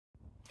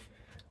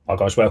Hi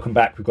guys, welcome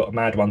back. We've got a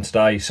mad one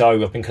today.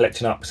 So I've been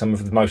collecting up some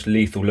of the most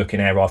lethal looking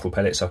air rifle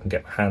pellets I can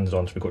get my hands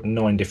on. So we've got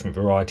 9 different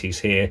varieties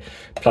here,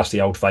 plus the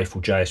old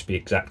faithful JSB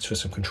exacts for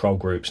some control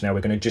groups. Now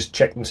we're going to just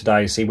check them today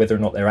and see whether or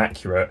not they're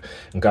accurate.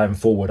 And going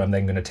forward, I'm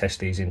then going to test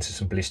these into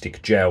some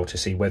ballistic gel to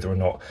see whether or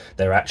not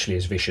they're actually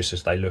as vicious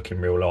as they look in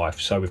real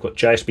life. So we've got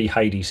JSB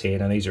Hades here.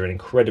 Now these are an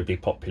incredibly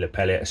popular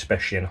pellet,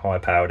 especially in high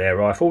powered air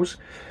rifles.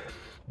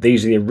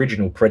 These are the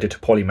original Predator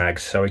polymags,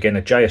 so again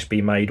a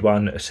JSB made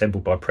one,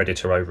 assembled by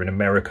Predator over in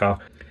America.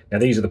 Now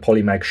these are the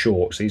polymag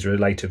shorts, these are a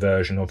later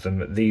version of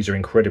them. These are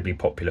incredibly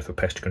popular for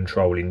pest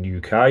control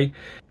in UK.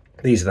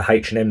 These are the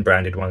H&N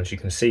branded ones. You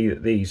can see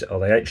that these are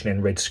the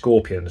H&N Red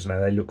Scorpions. Now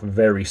they look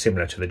very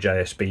similar to the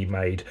JSB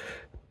made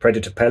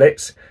Predator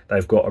pellets.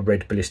 They've got a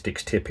red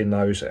ballistics tip in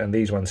those, and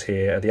these ones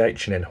here are the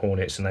H&N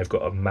Hornets, and they've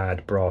got a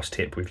mad brass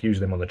tip. We've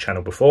used them on the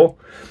channel before.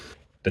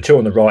 The two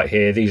on the right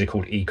here, these are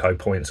called eco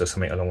points or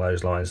something along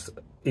those lines.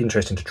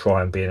 Interesting to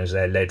try and be in as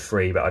they're lead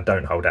free, but I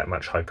don't hold that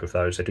much hope of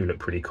those. They do look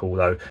pretty cool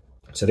though.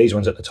 So these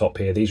ones at the top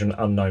here, these are an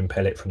unknown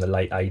pellet from the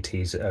late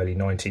 80s, early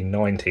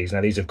 1990s.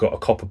 Now these have got a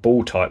copper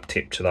ball type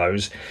tip to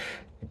those.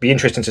 It'd be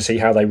interesting to see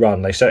how they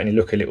run. They certainly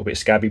look a little bit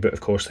scabby, but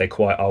of course they're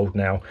quite old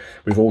now.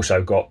 We've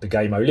also got the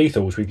Gamo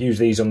lethals. We've used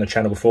these on the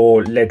channel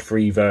before,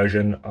 lead-free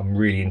version. I'm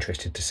really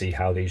interested to see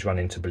how these run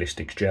into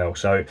ballistics gel.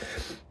 So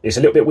it's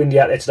a little bit windy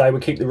out there today. We'll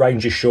keep the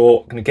ranges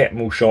short, going to get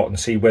them all shot and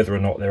see whether or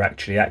not they're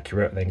actually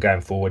accurate. And then going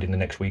forward in the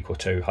next week or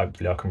two,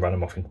 hopefully I can run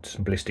them off into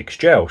some ballistics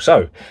gel.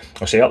 So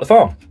I'll see you at the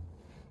farm.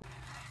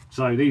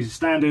 So these are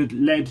standard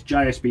lead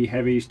JSB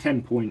heavies,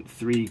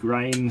 10.3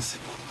 grains.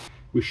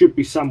 We should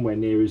be somewhere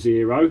near a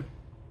 0.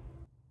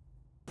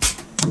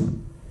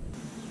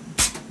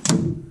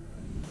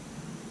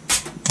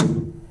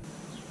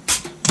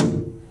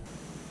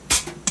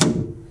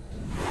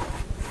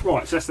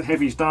 Right, so that's the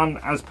heavies done,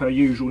 as per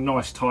usual.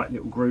 Nice tight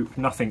little group,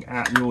 nothing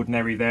out of the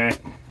ordinary there.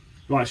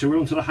 Right, so we're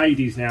on to the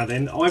Hades now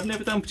then. I've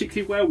never done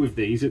particularly well with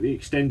these at the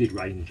extended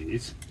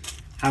ranges.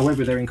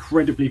 However, they're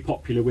incredibly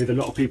popular with a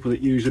lot of people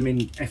that use them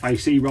in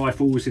FAC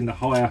rifles in the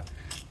higher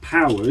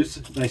powers.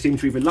 They seem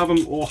to either love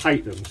them or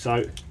hate them,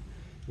 so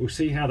we'll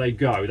see how they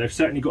go. They've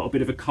certainly got a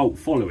bit of a cult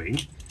following.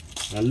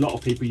 A lot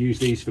of people use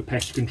these for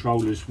pest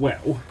control as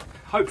well.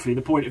 Hopefully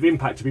the point of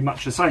impact will be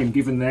much the same,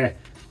 given they're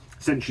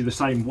essentially the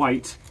same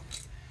weight.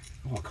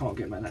 Oh, I can't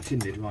get them out of that tin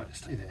lid. Right,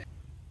 stay there.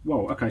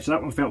 Well, okay, so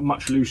that one felt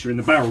much looser in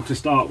the barrel to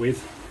start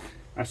with.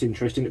 That's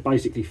interesting. It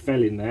basically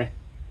fell in there.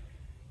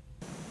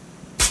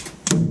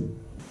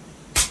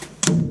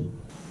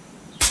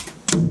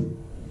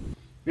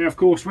 Now, of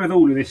course, with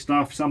all of this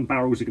stuff, some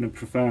barrels are going to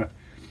prefer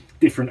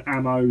different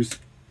ammos.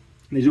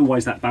 There's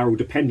always that barrel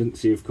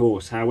dependency, of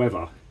course.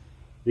 However,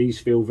 these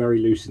feel very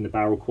loose in the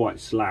barrel,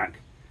 quite slack.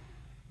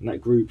 And that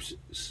group's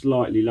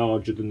slightly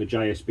larger than the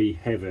JSB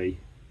heavy.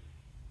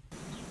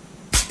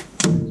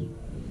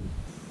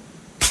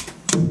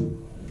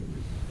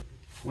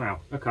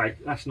 Wow, okay,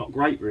 that's not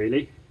great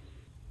really.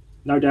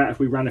 No doubt if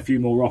we ran a few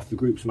more off, the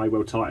groups may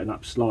well tighten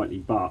up slightly,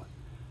 but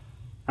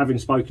having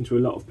spoken to a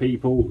lot of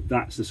people,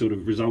 that's the sort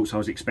of results I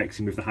was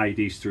expecting with the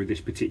Hades through this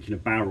particular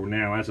barrel.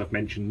 Now, as I've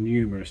mentioned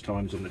numerous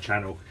times on the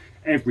channel,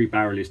 every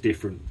barrel is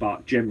different,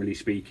 but generally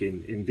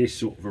speaking, in this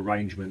sort of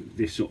arrangement,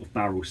 this sort of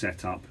barrel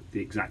setup,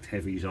 the exact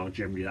heavies are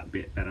generally that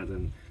bit better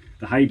than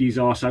the Hades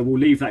are. So we'll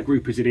leave that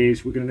group as it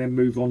is. We're going to then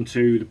move on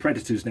to the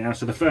Predators now.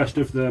 So the first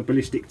of the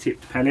ballistic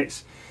tipped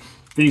pellets.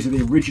 These are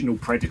the original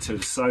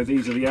Predators, so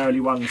these are the early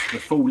ones, the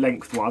full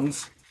length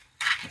ones.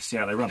 Let's see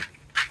how they run.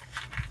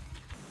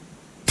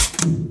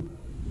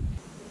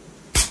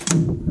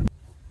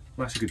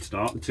 Well, that's a good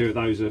start. The two of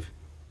those have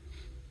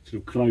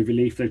sort of clover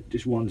leaf. They're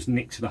just one's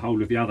nicked to the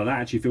whole of the other. That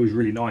actually feels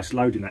really nice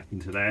loading that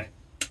into there.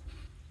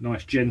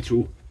 Nice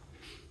gentle,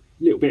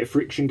 little bit of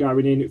friction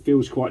going in. It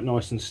feels quite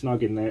nice and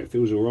snug in there. It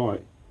feels all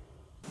right.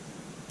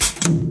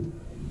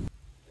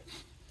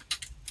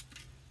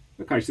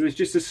 Okay, so there's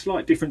just a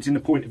slight difference in the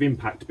point of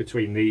impact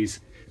between these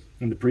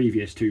and the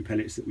previous two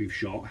pellets that we've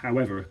shot.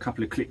 However, a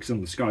couple of clicks on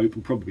the scope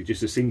and probably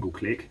just a single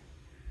click.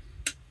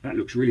 That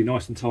looks really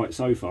nice and tight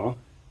so far.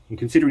 And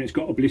considering it's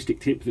got a ballistic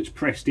tip that's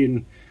pressed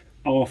in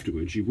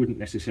afterwards, you wouldn't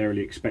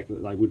necessarily expect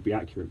that they would be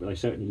accurate, but they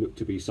certainly look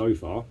to be so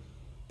far.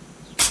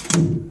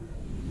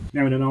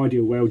 Now, in an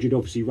ideal world, you'd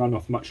obviously run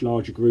off much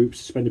larger groups,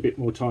 spend a bit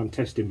more time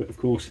testing, but of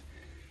course,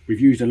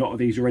 we've used a lot of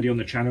these already on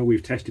the channel.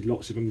 We've tested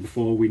lots of them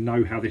before. We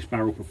know how this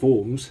barrel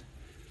performs.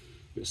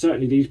 But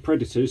certainly these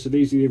Predators, so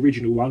these are the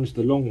original ones,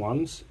 the long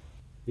ones.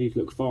 These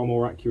look far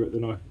more accurate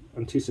than I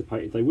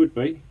anticipated they would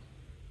be.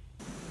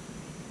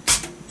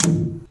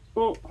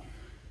 Oh,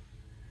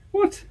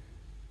 what?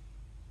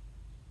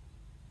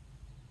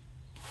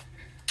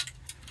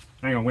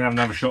 Hang on, we'll have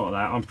another shot of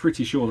that. I'm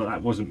pretty sure that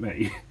that wasn't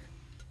me.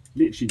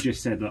 Literally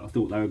just said that I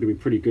thought they were going to be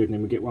pretty good, and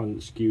then we get one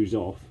that skews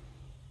off.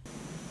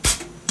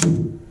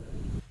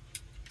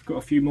 Got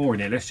a few more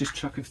in here. Let's just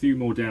chuck a few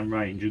more down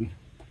range and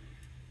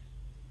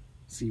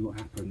see what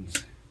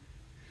happens.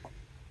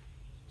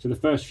 So the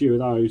first few of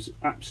those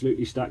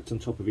absolutely stacked on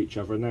top of each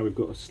other, and now we've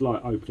got a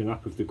slight opening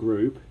up of the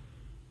group.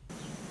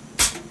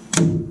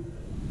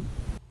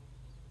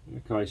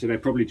 Okay, so they're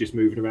probably just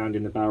moving around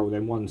in the barrel,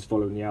 then one's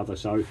following the other.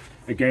 So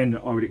again,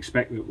 I would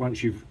expect that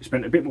once you've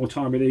spent a bit more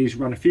time with these,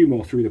 run a few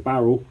more through the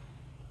barrel,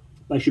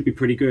 they should be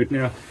pretty good.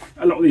 Now,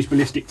 a lot of these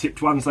ballistic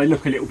tipped ones, they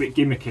look a little bit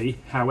gimmicky.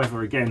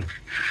 However, again,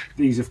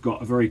 these have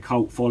got a very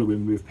cult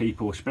following with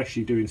people,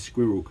 especially doing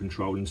squirrel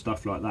control and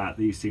stuff like that.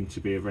 These seem to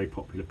be a very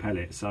popular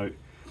pellet. So,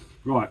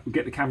 right, we'll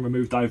get the camera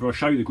moved over. I'll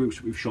show you the groups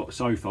that we've shot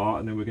so far,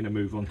 and then we're going to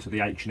move on to the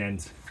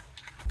H&Ns.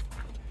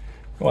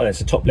 Right, that's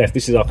the top left.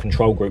 This is our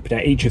control group. Now,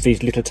 each of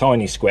these little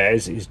tiny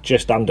squares is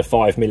just under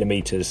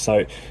 5mm.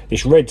 So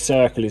this red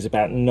circle is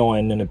about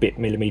 9 and a bit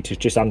millimeters,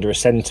 just under a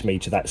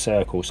centimetre, that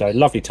circle. So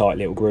lovely tight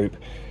little group.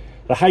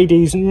 The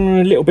Hades, a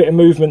little bit of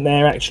movement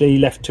there, actually,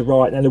 left to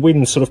right. Now, the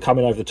wind's sort of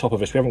coming over the top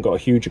of us. We haven't got a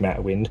huge amount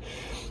of wind.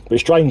 But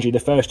strangely, the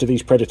first of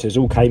these predators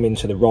all came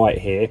into the right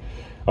here.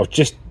 I was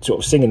just sort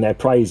of singing their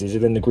praises,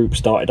 and then the group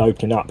started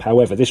opening up.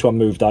 However, this one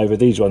moved over,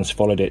 these ones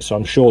followed it, so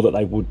I'm sure that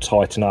they would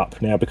tighten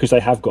up. Now, because they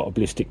have got a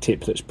ballistic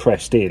tip that's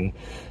pressed in,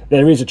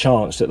 there is a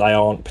chance that they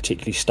aren't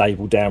particularly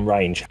stable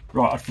downrange.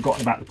 Right, I'd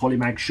forgotten about the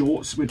polymag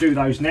shorts. We'll do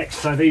those next.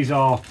 So these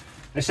are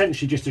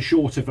essentially just a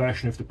shorter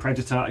version of the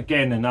Predator.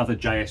 Again, another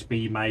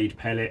JSB made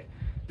pellet.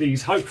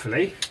 These,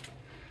 hopefully,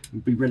 will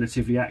be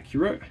relatively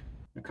accurate.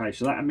 Okay,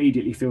 so that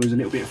immediately feels a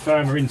little bit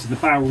firmer into the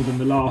barrel than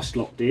the last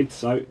lot did,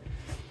 so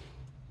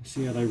let's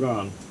see how they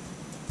run.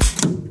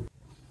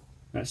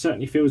 That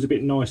certainly feels a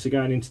bit nicer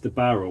going into the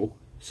barrel.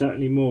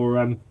 Certainly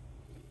more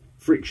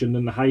friction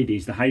than the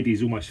Hades. The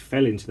Hades almost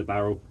fell into the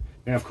barrel.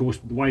 Now, of course,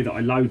 the way that I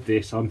load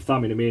this, I'm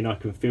thumbing them in, I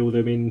can feel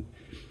them in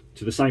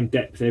to the same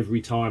depth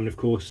every time. And of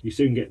course, you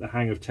soon get the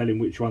hang of telling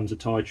which ones are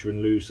tighter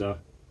and looser.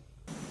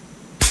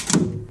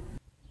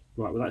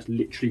 Right, well, that's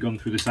literally gone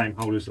through the same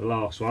hole as the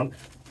last one.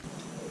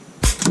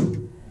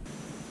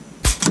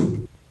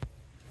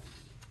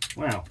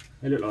 Wow,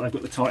 they look like they've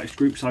got the tightest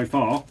group so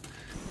far.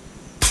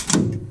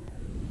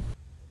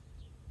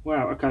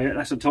 Wow, okay,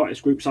 that's the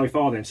tightest group so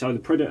far then. So the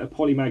Predator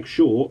polymag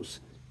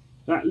shorts,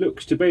 that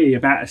looks to be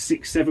about a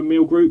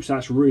 6-7mm group, so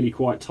that's really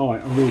quite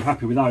tight. I'm really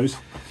happy with those.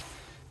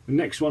 The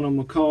next one on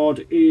the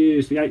card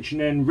is the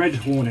H&N Red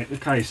Hornet.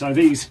 Okay, so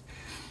these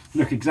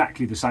look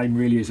exactly the same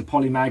really as a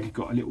polymag,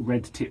 got a little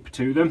red tip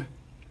to them.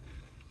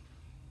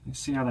 Let's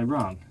see how they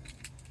run.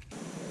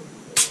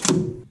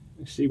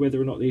 Let's see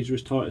whether or not these are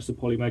as tight as the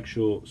polymag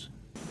shorts.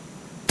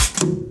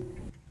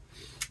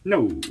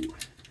 No.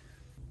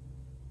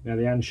 Now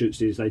the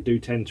Anschutzes, they do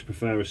tend to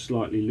prefer a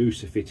slightly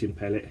looser fitting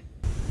pellet.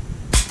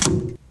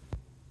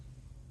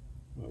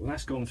 Well,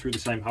 that's gone through the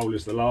same hole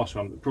as the last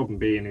one. The problem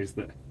being is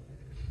that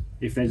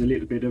if there's a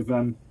little bit of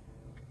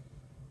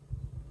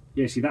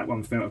yeah, see, that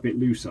one felt a bit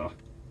looser.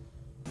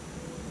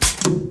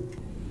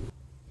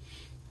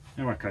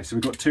 Oh, okay, so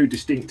we've got two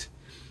distinct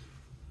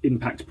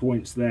impact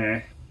points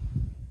there.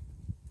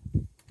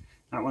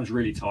 That one's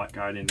really tight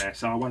going in there,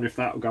 so I wonder if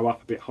that will go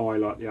up a bit high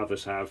like the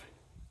others have.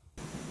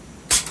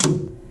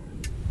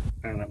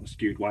 And that was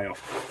skewed way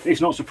off.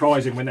 It's not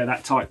surprising when they're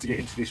that tight to get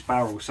into this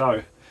barrel,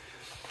 so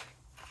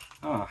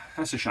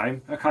that's a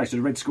shame. Okay, so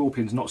the Red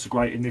Scorpion's not so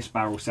great in this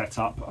barrel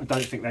setup. I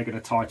don't think they're going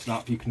to tighten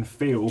up. You can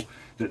feel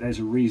that there's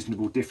a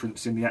reasonable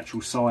difference in the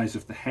actual size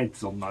of the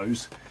heads on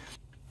those.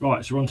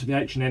 Right, so we're on to the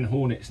H&N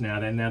Hornets now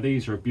then. Now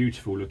these are a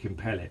beautiful looking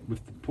pellet.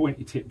 With the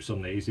pointy tips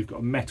on these, they've got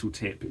a metal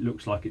tip. It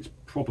looks like it's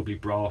probably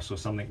brass or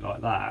something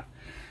like that.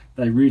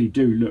 They really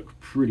do look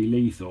pretty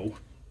lethal.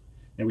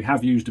 Now we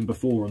have used them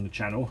before on the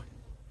channel.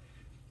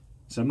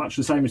 So much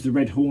the same as the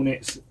Red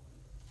Hornets,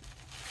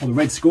 or the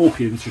Red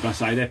Scorpions should I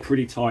say, they're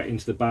pretty tight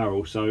into the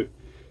barrel, so it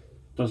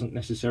doesn't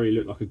necessarily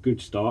look like a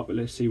good start, but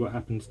let's see what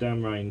happens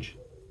downrange.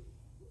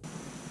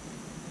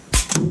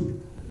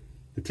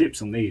 The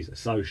tips on these are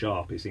so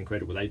sharp, it's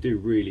incredible. They do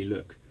really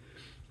look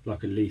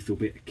like a lethal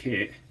bit of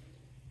kit.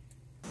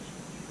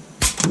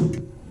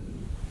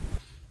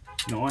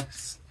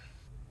 Nice.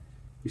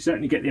 You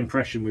certainly get the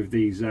impression with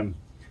these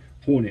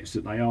Hornets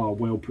that they are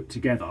well put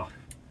together.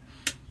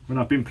 When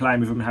I've been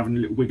playing with them and having a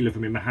little wiggle of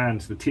them in my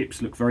hands, the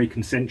tips look very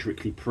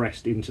concentrically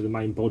pressed into the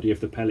main body of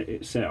the pellet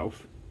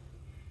itself.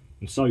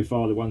 And so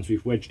far the ones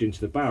we've wedged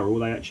into the barrel,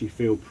 they actually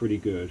feel pretty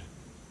good.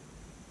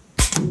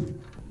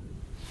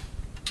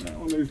 I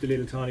moved a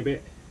little tiny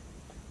bit.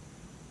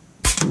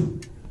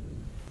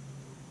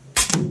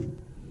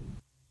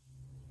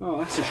 Oh,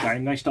 that's a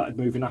shame. They started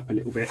moving up a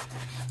little bit.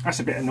 That's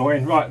a bit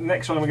annoying. Right, the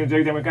next one we're going to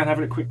do, then we're going to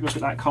have a quick look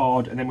at that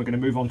card, and then we're going to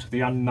move on to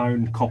the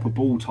unknown copper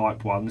ball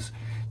type ones.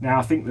 Now,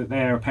 I think that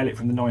they're a pellet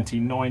from the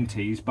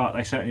 1990s, but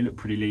they certainly look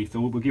pretty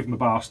lethal. We'll give them a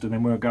bust, and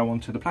then we'll go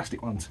on to the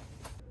plastic ones.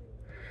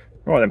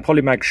 Right then,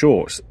 polymag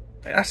shorts.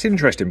 That's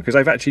interesting because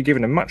they've actually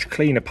given a much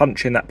cleaner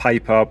punch in that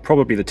paper.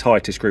 Probably the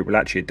tightest group. Well,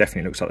 actually, it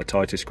definitely looks like the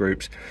tightest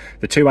groups.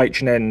 The two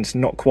H&Ns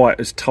not quite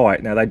as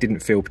tight. Now, they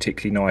didn't feel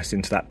particularly nice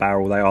into that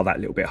barrel. They are that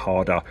little bit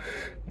harder.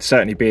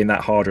 Certainly being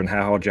that harder and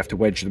how hard you have to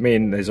wedge them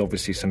in, there's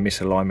obviously some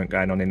misalignment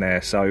going on in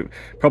there. So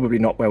probably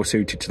not well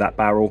suited to that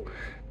barrel.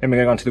 Then we're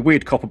going to go on to the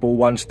weird copper ball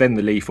ones, then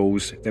the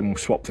lethals. Then we'll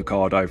swap the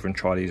card over and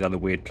try these other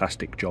weird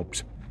plastic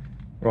jobs.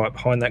 Right,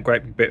 behind that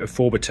great bit of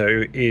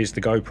 4x2 is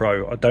the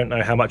GoPro. I don't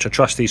know how much I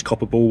trust these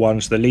copper ball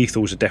ones. The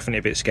lethals are definitely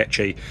a bit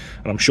sketchy,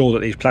 and I'm sure that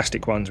these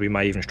plastic ones we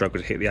may even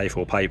struggle to hit the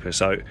A4 paper.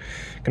 So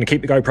I'm going to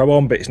keep the GoPro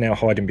on, but it's now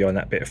hiding behind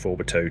that bit of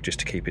 4x2 just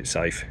to keep it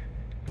safe.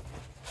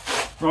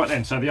 Right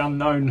then, so the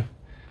unknown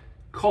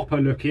copper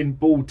looking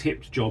ball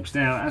tipped jobs.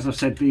 Now, as I've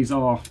said, these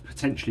are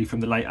potentially from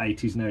the late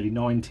 80s and early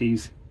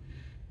 90s.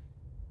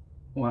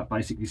 All that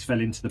basically fell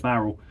into the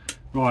barrel.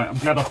 Right, I'm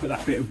glad I put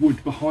that bit of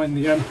wood behind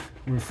the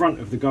in front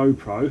of the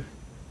GoPro.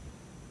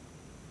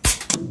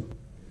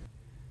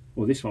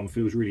 Well, this one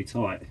feels really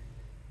tight.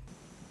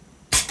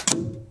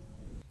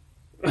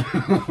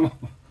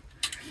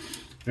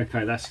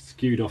 Okay, that's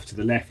skewed off to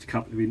the left a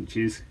couple of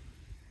inches,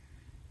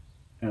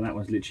 and that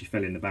one's literally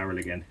fell in the barrel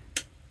again.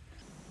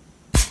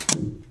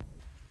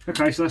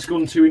 Okay, so that's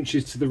gone 2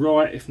 inches to the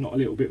right, if not a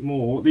little bit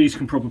more. These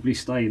can probably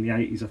stay in the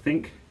 80s, I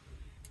think.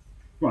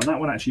 Right, that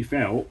one actually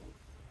felt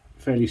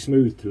fairly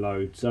smooth to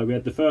load. So we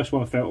had the first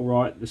one felt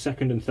alright, the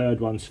second and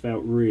third ones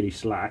felt really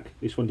slack.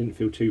 This one didn't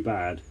feel too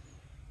bad.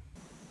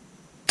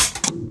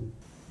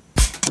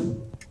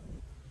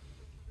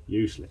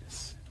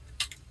 Useless.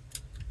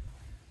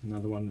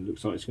 Another one that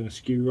looks like it's going to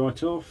skew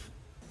right off.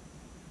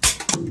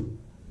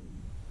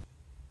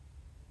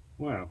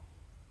 Wow.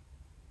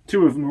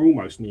 2 of them are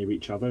almost near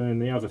each other,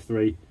 and the other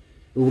 3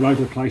 are all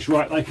over the place.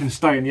 Right, they can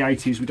stay in the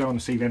 80s, we don't want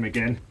to see them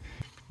again.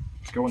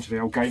 Let's go on to the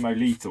old Gamo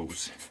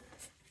lethals.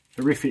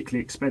 Horrifically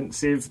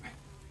expensive.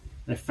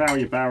 They foul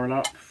your barrel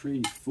up.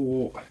 3,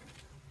 4,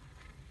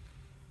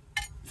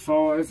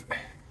 5.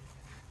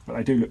 But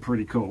they do look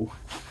pretty cool.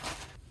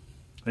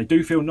 They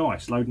do feel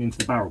nice loading into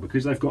the barrel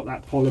because they've got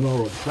that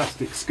polymer or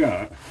plastic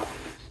skirt.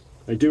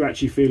 They do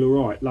actually feel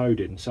alright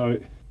loading. So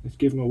let's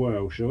give them a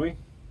whirl, shall we?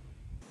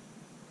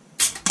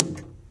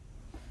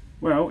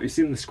 Well, it's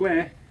in the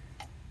square.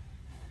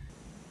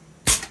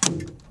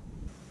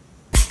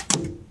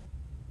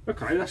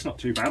 Okay, that's not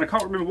too bad. I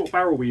can't remember what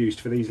barrel we used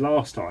for these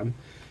last time,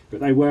 but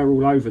they were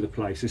all over the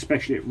place,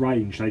 especially at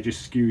range. They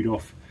just skewed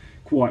off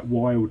quite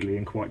wildly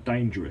and quite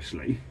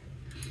dangerously.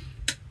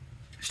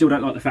 Still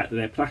don't like the fact that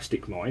they're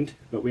plastic, mind,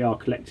 but we are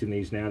collecting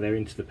these now. They're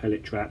into the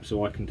pellet trap,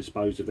 so I can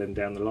dispose of them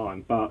down the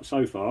line. But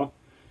so far,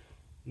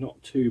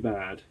 not too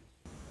bad.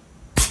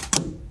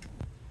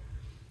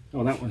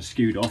 Oh, that one's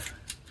skewed off.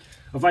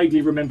 I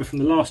vaguely remember from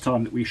the last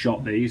time that we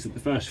shot these that the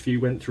first few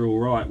went through all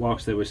right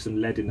whilst there was some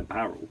lead in the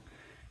barrel.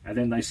 And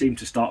then they seemed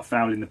to start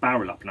fouling the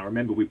barrel up, and I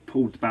remember we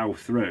pulled the barrel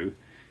through.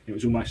 It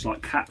was almost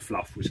like cat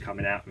fluff was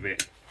coming out of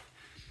it.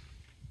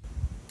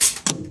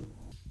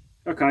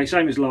 Okay,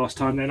 same as last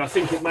time then. I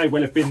think it may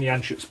well have been the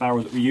Anschutz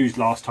barrel that we used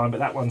last time, but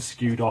that one's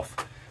skewed off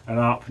and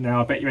up.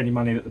 Now I bet you any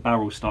money that the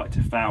barrel started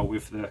to foul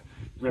with the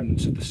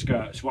remnants of the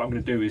skirt. So what I'm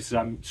going to do is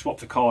swap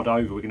the card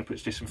over. We're going to put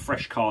just some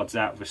fresh cards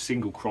out with a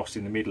single cross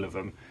in the middle of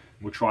them.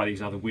 We'll try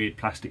these other weird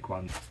plastic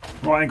ones.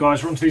 Right then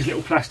guys, we're onto these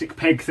little plastic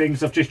peg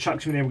things. I've just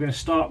chucked them in there. We're going to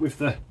start with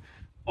the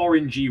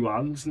orangey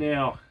ones.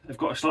 Now, they've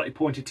got a slightly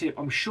pointed tip.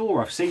 I'm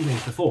sure I've seen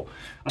these before.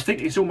 I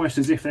think it's almost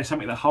as if they're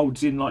something that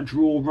holds in like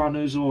drawer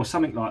runners or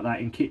something like that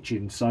in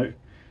kitchens. So,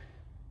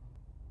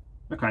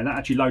 okay, that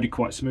actually loaded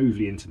quite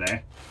smoothly into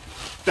there.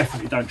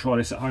 Definitely don't try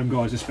this at home,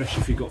 guys,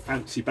 especially if you've got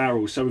fancy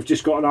barrels. So we've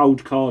just got an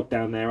old card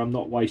down there. I'm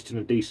not wasting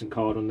a decent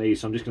card on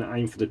these, so I'm just going to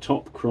aim for the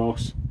top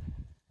cross.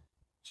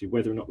 See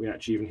whether or not we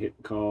actually even hit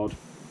the card.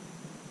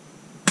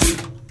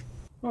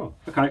 Oh,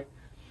 okay.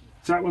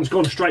 So that one's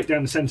gone straight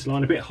down the centre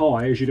line, a bit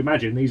high, as you'd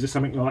imagine. These are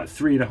something like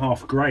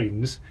 3.5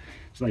 grains,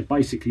 so they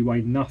basically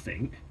weigh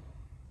nothing.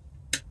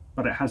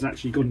 But it has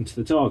actually gone into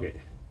the target.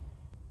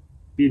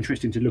 Be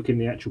interesting to look in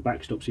the actual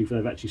backstop, see if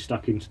they've actually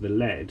stuck into the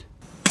lead.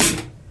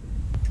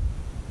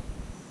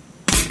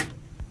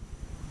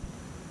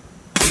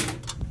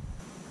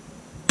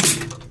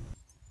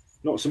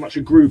 Not so much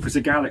a group as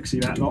a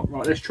galaxy, that lot.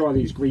 Right, let's try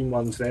these green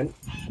ones then.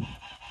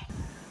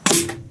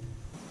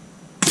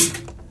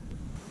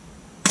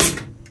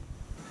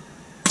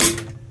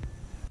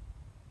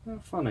 Oh,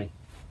 funny.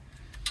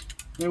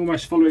 They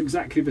almost follow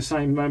exactly the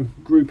same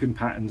grouping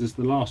patterns as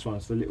the last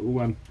ones, the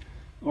little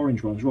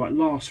orange ones. Right,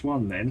 last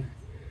one then.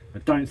 I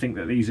don't think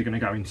that these are going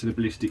to go into the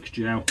ballistics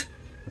gel.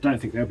 I don't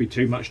think there'll be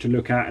too much to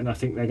look at, and I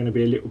think they're going to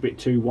be a little bit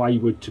too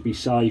wayward to be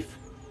safe.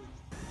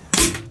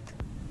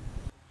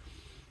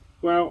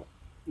 Well,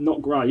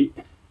 not great.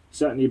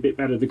 Certainly a bit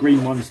better, the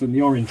green ones, than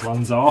the orange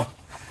ones are.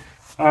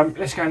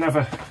 Let's go and have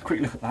a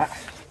quick look at that.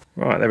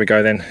 Right, there we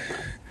go then.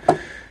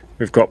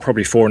 We've got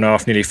probably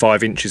 4.5, nearly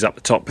 5 inches up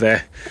the top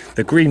there.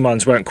 The green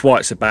ones weren't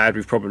quite so bad.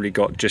 We've probably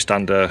got just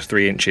under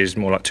 3 inches,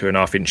 more like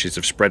 2.5 inches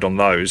of spread on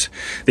those.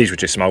 These were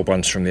just some old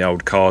ones from the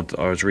old card that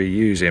I was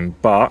reusing,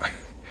 but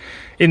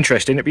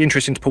interesting. It'd be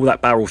interesting to pull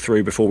that barrel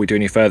through before we do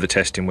any further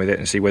testing with it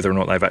and see whether or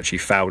not they've actually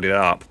fouled it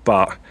up.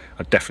 But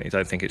I definitely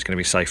don't think it's going to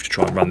be safe to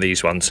try and run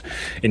these ones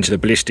into the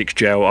ballistics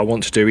gel. I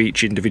want to do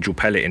each individual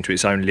pellet into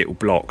its own little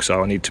block,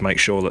 so I need to make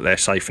sure that they're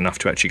safe enough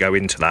to actually go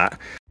into that.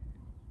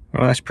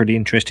 Well, that's pretty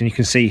interesting. You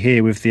can see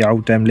here with the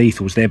old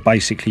lethals, they're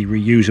basically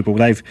reusable.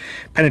 They've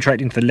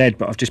penetrated into the lead,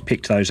 but I've just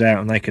picked those out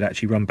and they could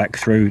actually run back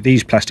through.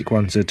 These plastic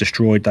ones are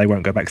destroyed, they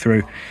won't go back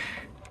through.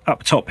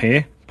 up top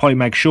here,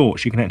 polymag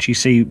shorts, you can actually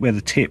see where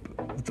the tip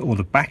or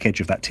the back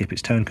edge of that tip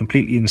is turned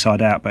completely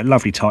inside out, but a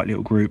lovely tight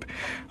little group.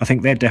 I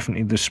think they're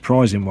definitely the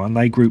surprising one.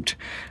 They grouped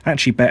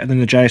actually better than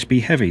the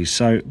JSB heavies,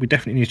 so we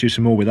definitely need to do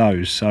some more with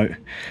those. So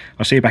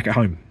I'll see you back at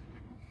home.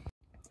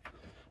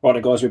 Right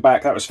then guys, we're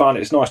back. That was fun.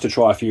 It's nice to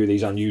try a few of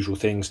these unusual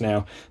things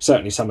now.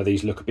 Certainly some of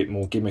these look a bit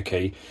more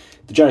gimmicky.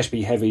 The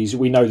JSB heavies,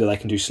 we know that they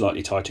can do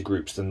slightly tighter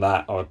groups than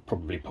that. I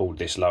probably pulled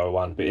this lower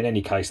one, but in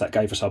any case that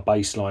gave us our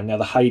baseline. Now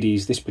the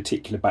Hades, this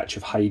particular batch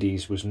of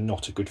Hades was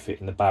not a good fit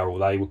in the barrel.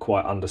 They were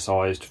quite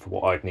undersized for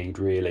what I'd need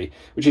really,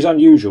 which is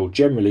unusual.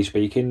 Generally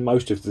speaking,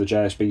 most of the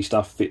JSB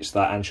stuff fits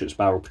that Anschutz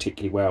barrel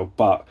particularly well,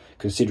 but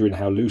considering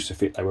how loose a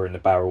fit they were in the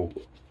barrel,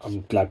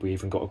 I'm glad we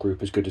even got a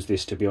group as good as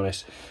this, to be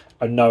honest.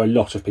 I know a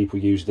lot of people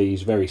use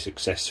these very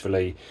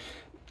successfully.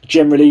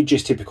 Generally,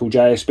 just typical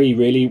JSB,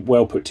 really,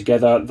 well put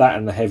together. That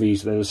and the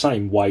heavies, they're the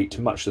same weight,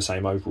 much the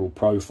same overall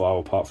profile,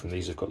 apart from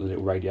these have got the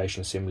little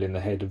radiation symbol in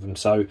the head of them.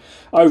 So,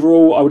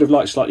 overall, I would have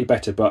liked slightly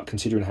better, but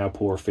considering how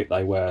poor a fit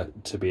they were,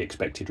 to be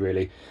expected,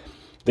 really.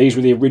 These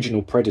were the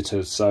original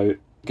Predators, so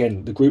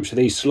again, the groups of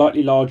these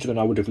slightly larger than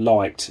I would have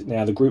liked.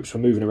 Now, the groups were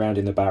moving around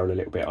in the barrel a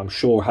little bit. I'm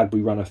sure had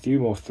we run a few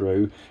more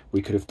through,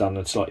 we could have done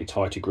a slightly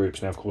tighter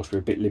groups. Now, of course, we're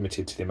a bit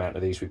limited to the amount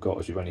of these we've got,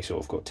 as we've only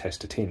sort of got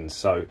tester tins.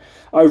 So,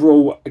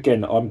 overall,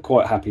 again, I'm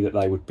quite happy that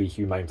they would be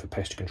humane for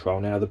pest control.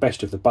 Now, the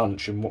best of the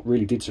bunch, and what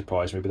really did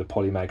surprise me, were the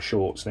polymag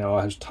shorts. Now,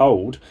 I was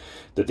told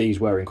that these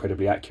were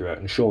incredibly accurate,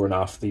 and sure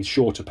enough, these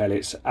shorter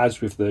pellets,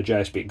 as with the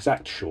JSB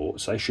Exact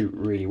shorts, they shoot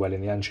really well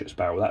in the Anschutz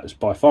barrel. That was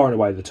by far and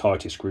away the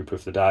tightest group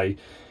of the day.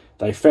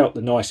 They felt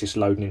the nicest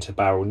loading into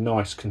barrel,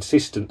 nice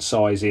consistent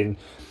sizing,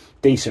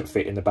 decent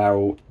fit in the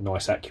barrel,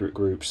 nice accurate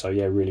group. So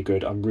yeah, really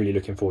good. I'm really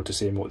looking forward to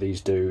seeing what these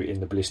do in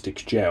the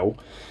ballistics gel.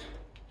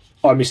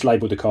 I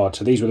mislabeled the card,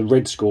 so these were the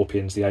red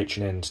Scorpions, the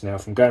H&Ns. Now,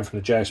 from going from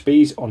the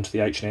JSBs onto the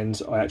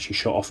H&Ns, I actually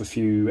shot off a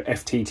few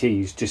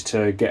FTTs just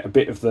to get a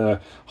bit of the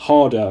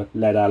harder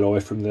lead alloy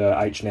from the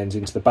H&Ns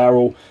into the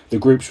barrel. The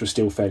groups were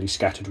still fairly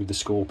scattered with the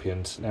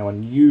Scorpions. Now,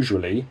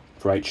 unusually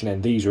for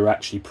H&N, these are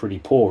actually pretty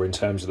poor in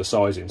terms of the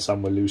sizing.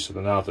 Some were looser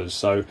than others,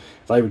 so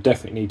they would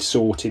definitely need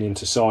sorting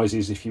into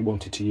sizes if you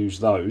wanted to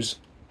use those.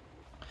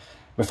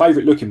 My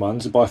favourite looking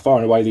ones are by far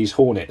and away these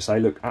Hornets. They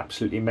look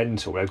absolutely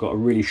mental. They've got a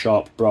really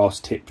sharp brass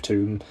tip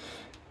to them.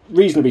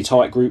 Reasonably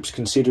tight groups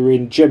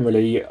considering.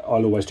 Generally,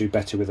 I'll always do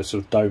better with a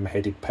sort of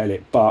dome-headed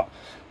pellet, but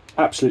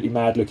absolutely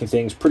mad looking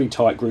things. Pretty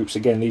tight groups.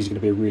 Again, these are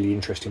going to be a really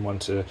interesting one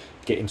to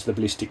get into the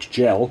ballistics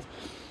gel.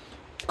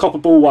 Copper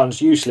ball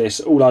ones, useless,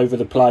 all over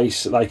the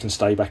place. They can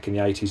stay back in the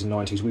 80s and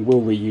 90s. We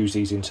will reuse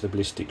these into the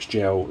ballistics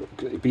gel.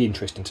 It'd be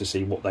interesting to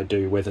see what they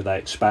do, whether they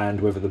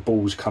expand, whether the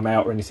balls come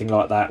out or anything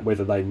like that,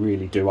 whether they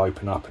really do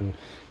open up and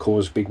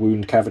cause big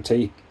wound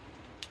cavity.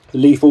 The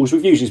lethals,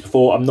 we've used these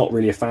before. I'm not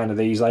really a fan of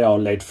these. They are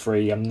lead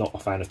free. I'm not a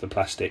fan of the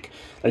plastic.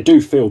 They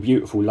do feel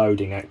beautiful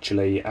loading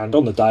actually, and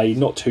on the day,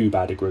 not too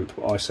bad a group,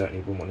 but I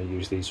certainly wouldn't want to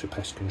use these for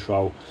pest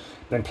control.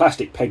 Then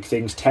plastic peg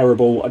things,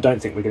 terrible. I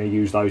don't think we're going to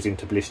use those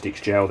into ballistics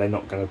gel. They're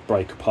not going to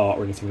break apart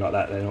or anything like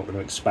that. They're not going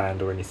to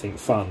expand or anything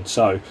fun.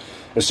 So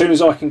as soon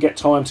as I can get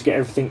time to get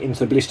everything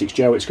into the ballistics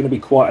gel, it's going to be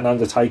quite an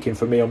undertaking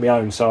for me on my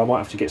own. So I might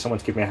have to get someone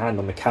to give me a hand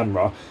on the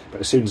camera. But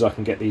as soon as I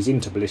can get these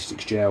into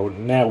ballistics gel,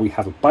 now we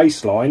have a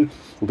baseline,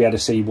 we'll be able to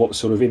see what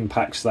sort of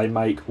impacts they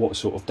make, what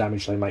sort of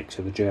damage they make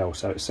to the gel.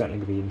 So it's certainly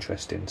going to be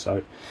interesting.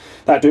 So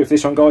that'll do it for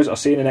this one, guys. I'll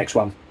see you in the next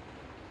one.